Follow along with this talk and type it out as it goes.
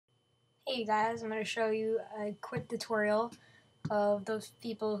Hey guys, I'm going to show you a quick tutorial of those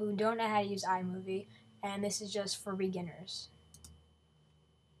people who don't know how to use iMovie, and this is just for beginners.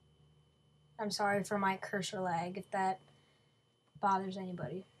 I'm sorry for my cursor lag if that bothers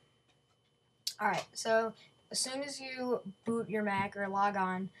anybody. Alright, so as soon as you boot your Mac or log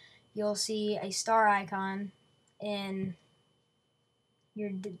on, you'll see a star icon in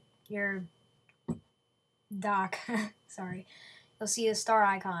your dock. Sorry. You'll see a star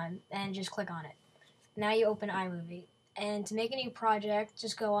icon and just click on it. Now you open iMovie. And to make a new project,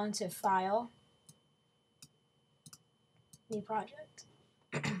 just go on to File, New Project,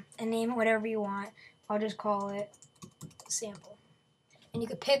 and name it whatever you want. I'll just call it Sample. And you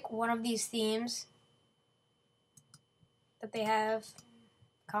could pick one of these themes that they have: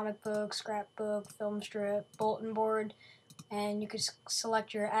 comic book, scrapbook, film strip, bulletin board, and you could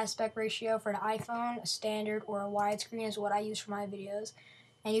select your aspect ratio for an iPhone. A standard or a widescreen is what I use for my videos.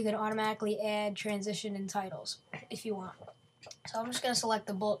 And you can automatically add transition and titles if you want. So I'm just going to select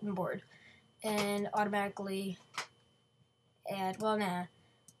the bulletin board and automatically add, so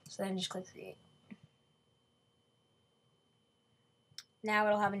then just click create. Now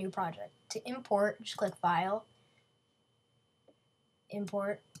it'll have a new project. To import, just click File,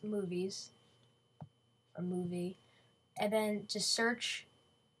 Import Movies, or Movie, and then just search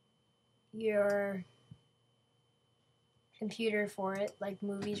your computer for it, like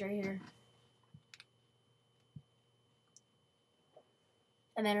Movies right here.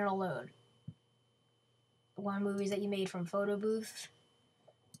 And then it'll load the one movies that you made from Photo Booth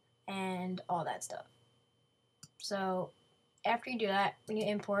and all that stuff. So after you do that, when you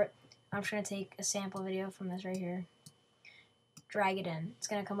import, I'm just going to take a sample video from this right here, drag it in. It's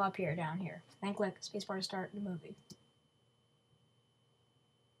going to come up here, down here. Then click spacebar to start the movie.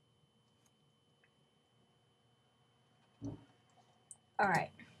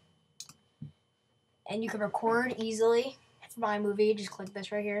 Alright. And you can record easily for iMovie. Just click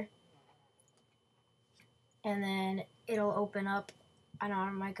this right here. And then it'll open up. I know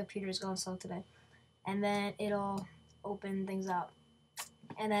my computer's going slow today. And then it'll open things up.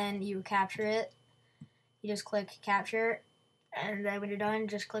 And then you capture it. You just click capture. And then when you're done,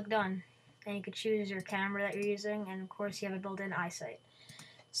 just click done. And you can choose your camera that you're using. And of course, you have a built-in eyesight.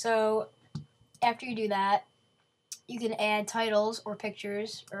 So after you do that, you can add titles or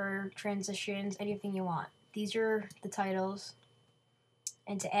pictures or transitions, anything you want. These are the titles.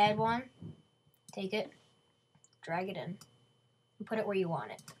 And to add one, take it, drag it in, and put it where you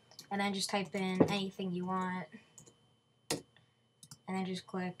want it. And then just type in anything you want. And then just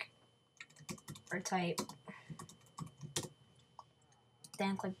click or type.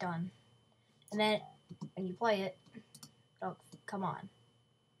 Then click done. And then when you play it, it'll come on.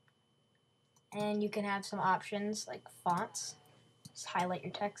 And you can have some options like fonts. Just highlight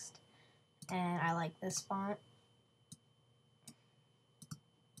your text. And I like this font.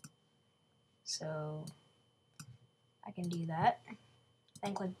 So I can do that.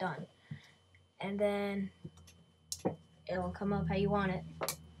 Then click done. And then it'll come up how you want it.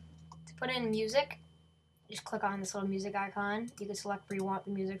 To put in music, just click on this little music icon. You can select where you want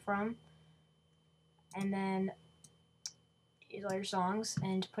the music from. And then use all your songs.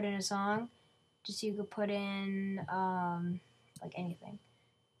 And to put in a song, just you could put in like anything.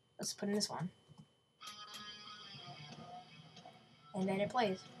 Let's put in this one. And then it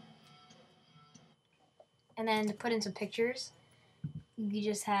plays. And then to put in some pictures, you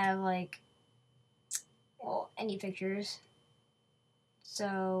just have like, well, any pictures.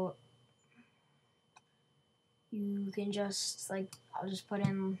 So you can just like, I'll just put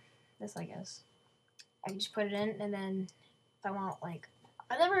in this, I guess. I can just put it in, and then if I want, like,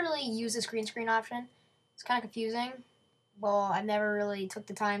 I never really used the green screen option. It's kind of confusing. Well, I never really took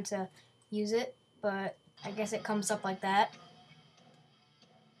the time to use it, but I guess it comes up like that.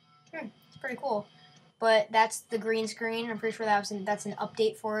 It's pretty cool. But that's the green screen. I'm pretty sure that's an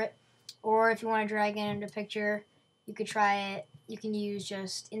update for it. Or if you want to drag in a picture, you could try it. You can use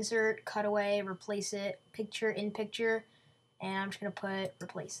just insert, cutaway, replace it, picture in picture, and I'm just going to put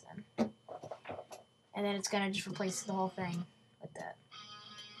replace them. And then it's going to just replace the whole thing like that.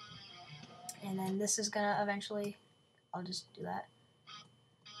 And then this is going to eventually, I'll just do that.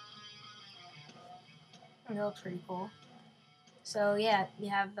 And it looks pretty cool. So yeah,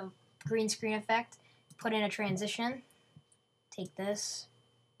 you have the green screen effect. Put in a transition. Take this.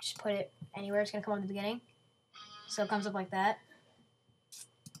 Just put it anywhere. It's going to come up at the beginning. So it comes up like that.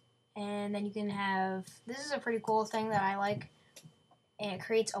 And then you can have, this is a pretty cool thing that I like. And it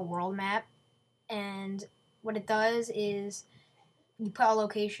creates a world map. And what it does is you put a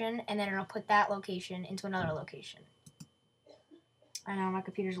location, and then it'll put that location into another location. I know my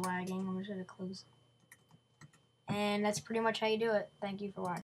computer's lagging. I'm just gonna close. And that's pretty much how you do it. Thank you for watching.